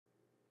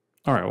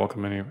All right,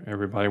 welcome in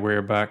everybody.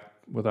 We're back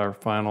with our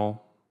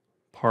final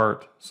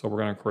part. So we're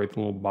gonna create the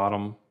little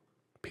bottom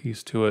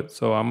piece to it.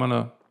 So I'm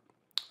gonna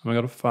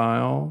go to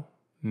File,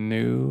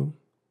 New,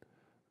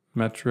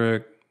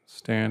 Metric,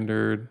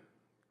 Standard,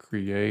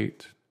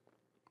 Create.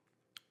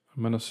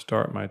 I'm gonna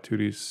start my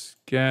 2D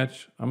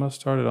sketch. I'm gonna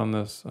start it on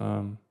this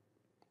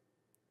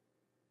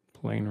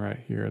plane right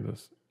here. What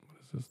is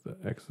this? The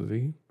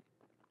XZ.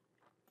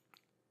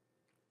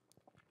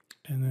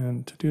 And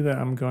then to do that,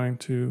 I'm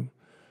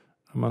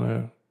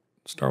gonna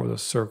start with a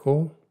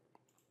circle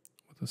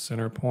with a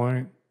center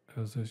point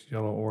as this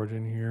yellow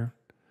origin here.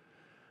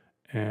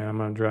 And I'm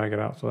going to drag it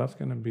out. So that's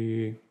going to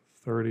be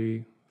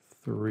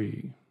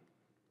 33.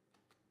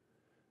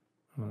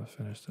 I'm going to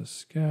finish this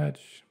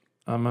sketch.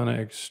 I'm going to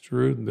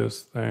extrude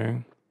this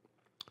thing.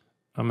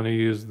 I'm going to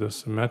use the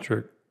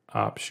symmetric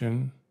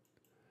option.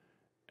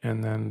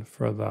 And then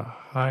for the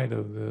height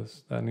of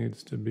this, that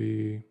needs to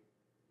be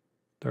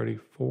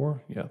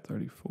 34. Yeah,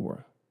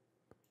 34.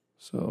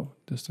 So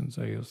distance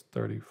A is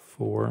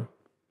 34.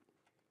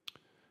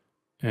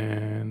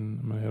 And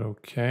I'm going to hit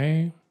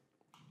OK.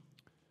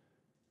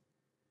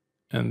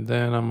 And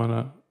then I'm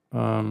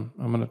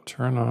gonna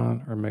turn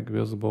on or make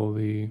visible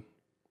the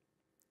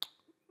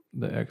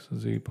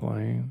XZ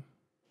plane,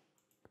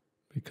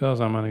 because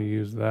I'm gonna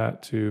use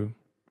that to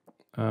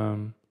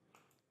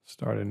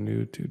start a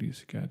new 2D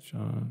sketch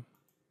on.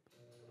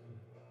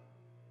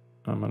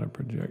 I'm gonna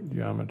project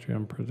geometry.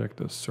 I'm gonna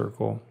project a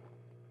circle.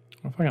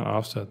 If I can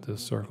offset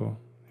this circle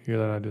here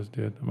that I just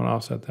did, I'm gonna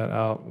offset that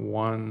out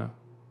 1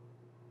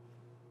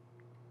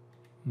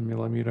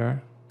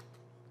 millimeter.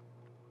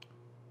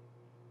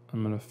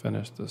 I'm going to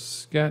finish the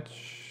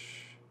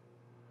sketch.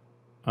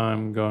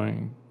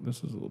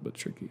 This is a little bit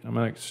tricky. I'm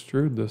going to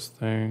extrude this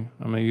thing.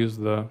 I'm going to use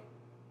the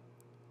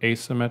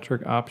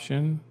asymmetric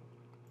option.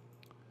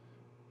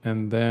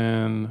 And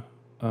then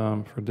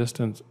for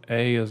distance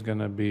A is going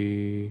to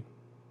be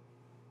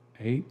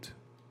 8.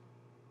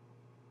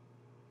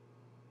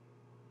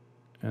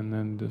 And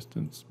then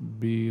distance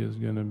B is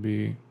going to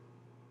be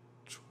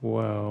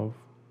 12.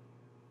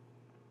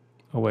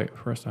 Oh wait,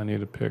 first I need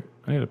to pick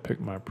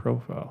my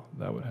profile.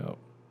 That would help.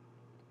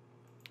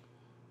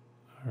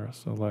 All right,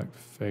 select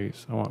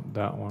face. I want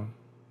that one.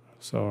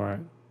 So all right,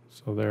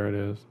 so there it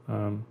is.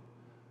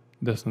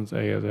 Distance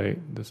A is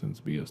 8, distance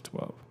B is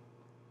 12.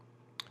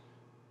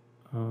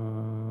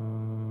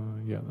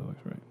 Yeah, that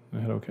looks right. I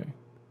hit OK.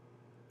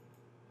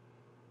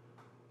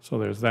 So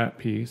there's that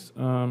piece.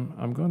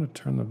 I'm going to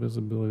turn the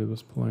visibility of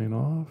this plane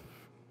off.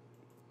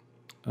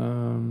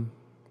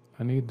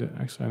 I need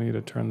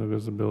to turn the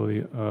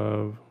visibility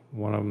of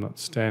one of them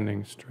that's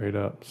standing straight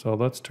up. So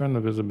let's turn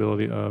the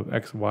visibility of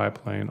XY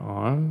plane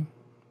on.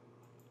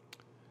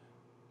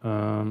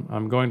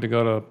 I'm going to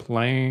go to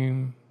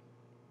plane.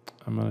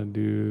 I'm going to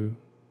do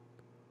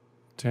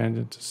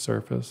tangent to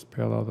surface,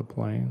 parallel to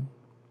plane.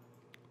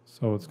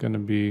 So it's going to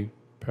be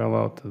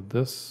parallel to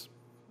this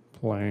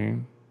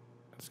plane.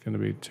 It's going to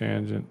be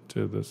tangent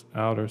to this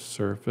outer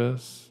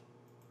surface.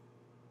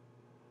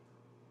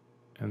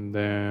 And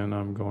then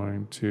I'm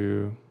going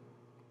to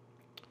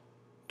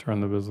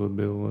turn the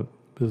visibility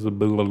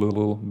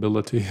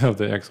of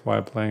the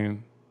XY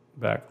plane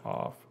back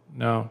off.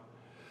 Now,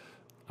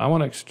 I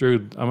want to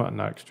extrude, I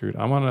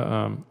want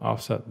to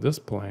offset this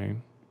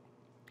plane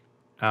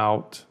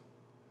out.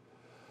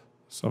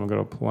 So I'm going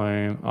to go to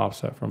plane,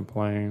 offset from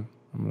plane.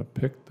 I'm going to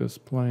pick this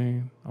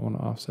plane. I want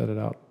to offset it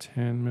out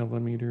 10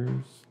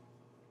 millimeters.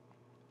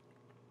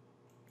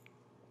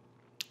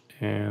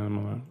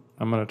 And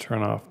I'm going to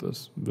turn off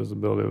this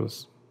visibility of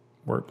this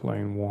work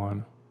plane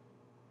 1.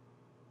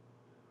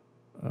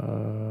 Where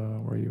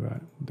are you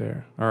at?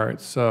 There. All right,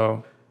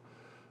 so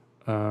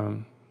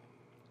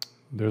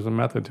there's a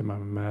method to my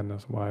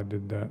madness why I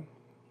did that.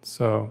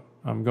 So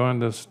I'm going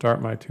to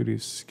start my 2D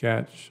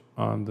sketch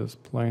on this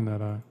plane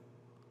that I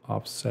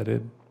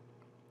offsetted.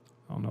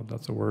 I don't know if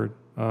that's a word.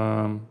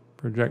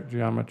 Project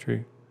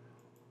geometry.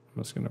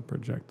 I'm just going to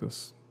project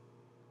this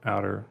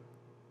outer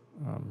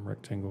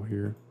rectangle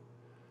here.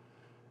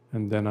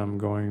 And then I'm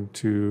going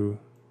to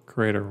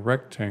create a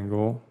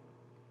rectangle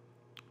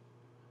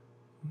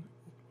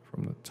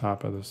from the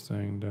top of this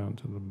thing down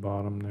to the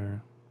bottom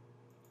there.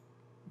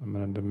 I'm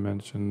going to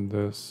dimension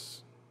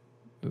this.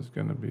 This is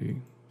going to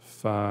be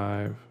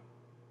 5.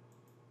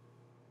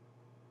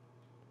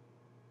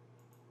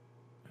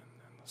 And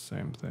then the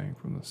same thing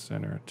from the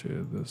center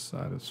to this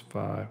side is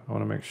 5. I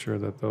want to make sure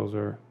that those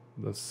are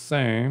the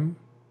same.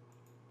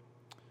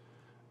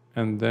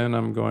 And then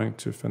I'm going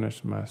to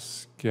finish my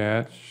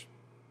sketch.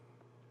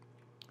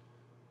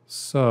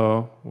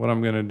 So what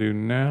I'm going to do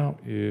now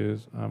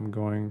is I'm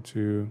going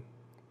to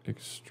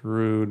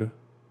extrude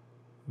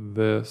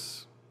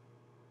this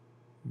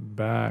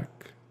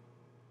back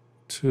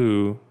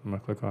to, I'm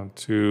going to click on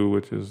 2,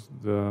 which is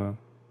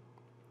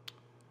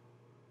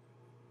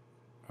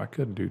I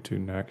could do 2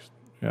 next.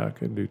 Yeah, I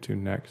could do 2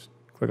 next.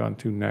 Click on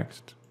 2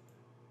 next,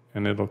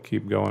 and it'll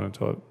keep going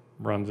until it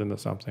runs into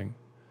something,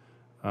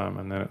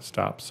 and then it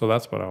stops. So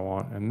that's what I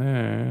want. And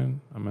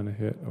then I'm going to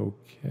hit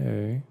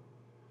OK.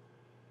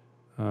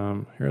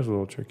 Here's a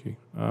little tricky.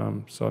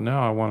 So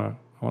now I want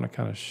to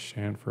kind of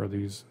chamfer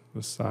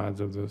the sides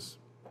of this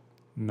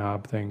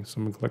knob thing. So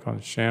I'm gonna click on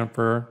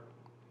chamfer.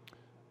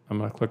 I'm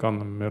gonna click on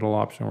the middle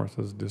option where it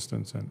says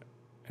distance and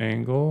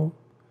angle.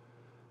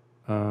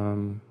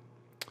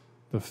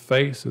 The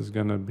face is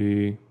gonna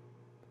be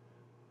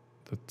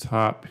the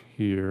top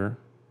here.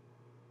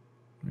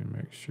 Let me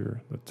make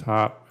sure the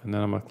top, and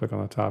then I'm gonna click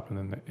on the top and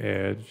then the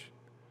edge.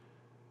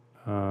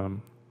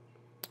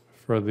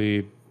 For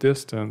the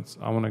distance,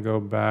 I want to go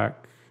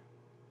back.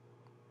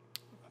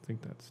 I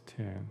think that's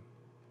 10.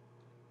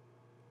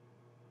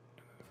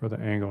 For the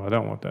angle, I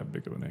don't want that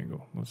big of an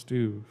angle. Let's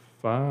do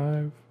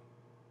 5.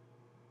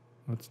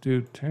 Let's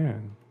do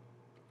 10.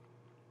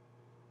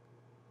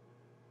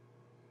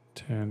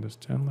 10. Does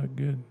 10 look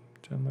good?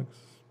 10 looks.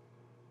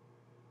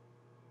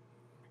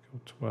 Go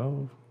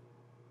 12.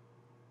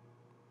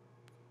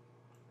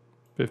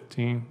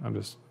 15. I'm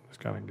just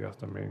kind of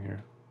guesstimating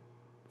here.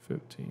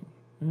 15.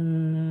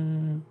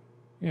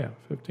 Yeah,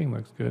 15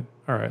 looks good.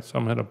 All right, so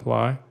I'm going to hit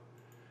apply.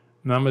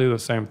 Now I'm going to do the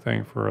same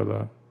thing for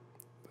the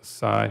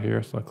side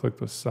here. So I click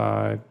the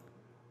side,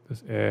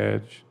 this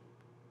edge,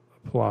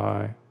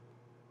 apply.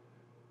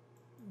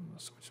 I'm going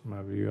to switch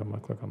my view. I'm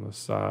going to click on the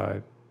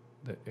side,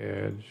 the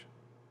edge,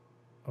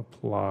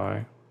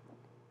 apply.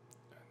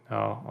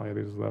 Now all I do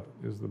is left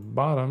is the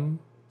bottom.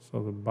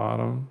 So the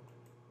bottom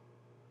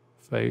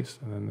face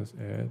and then this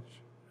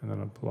edge and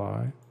then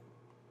apply.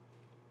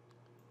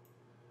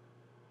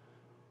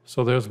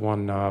 So there's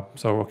one knob.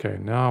 So okay,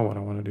 now what I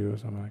want to do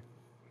is I'm going to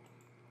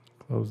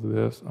close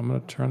this. I'm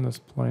going to turn this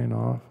plane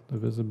off, the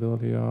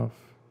visibility off.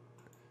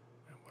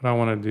 And what I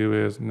want to do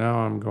is now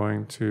I'm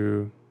going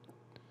to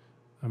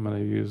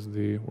use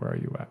the, where are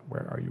you at?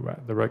 Where are you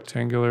at? The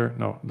rectangular,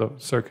 no, the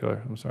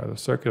circular, I'm sorry, the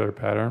circular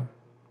pattern.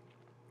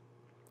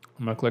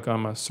 I'm going to click on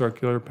my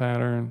circular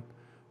pattern.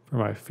 For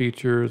my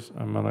features,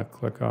 I'm going to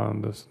click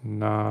on this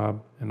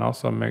knob and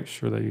also make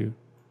sure that you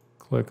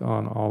click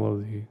on all of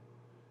the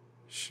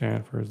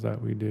chamfers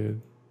that we did.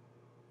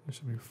 There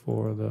should be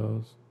 4 of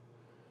those.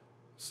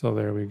 So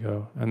there we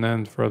go. And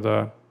then for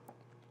the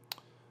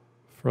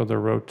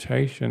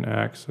rotation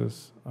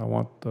axis, I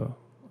want the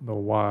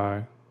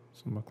Y.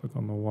 So I'm gonna click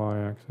on the Y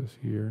axis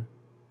here.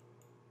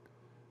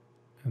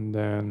 And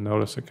then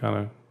notice it kind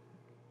of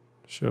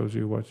shows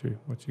you what you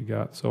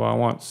got. So I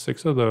want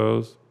 6 of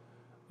those.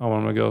 I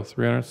want them to go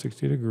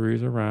 360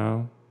 degrees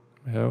around.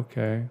 Hit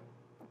OK.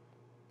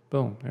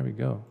 Boom, there we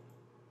go.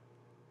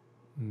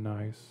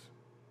 Nice.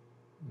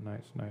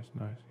 Nice.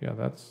 Yeah,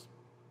 that's,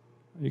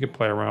 you can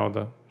play around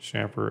with the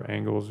chamfer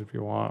angles if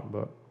you want,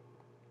 but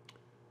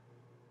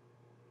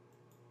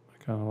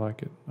I kind of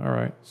like it. All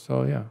right,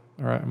 so yeah.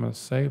 All right, I'm going to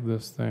save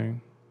this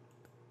thing.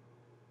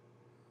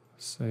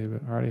 Save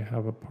it. I already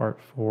have a part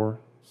 4,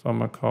 so I'm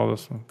going to call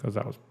this one, because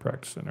I was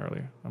practicing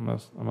earlier. I'm going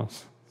to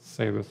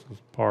save this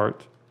as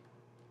part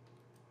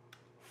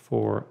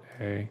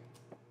 4A.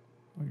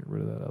 I'll get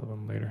rid of that other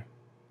one later.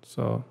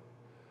 So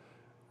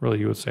really,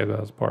 you would save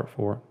that as part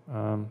 4.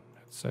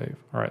 Save.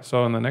 All right,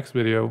 so in the next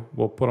video,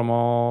 we'll put them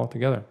all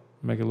together,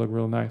 make it look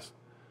real nice.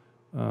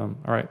 All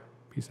right,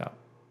 peace out.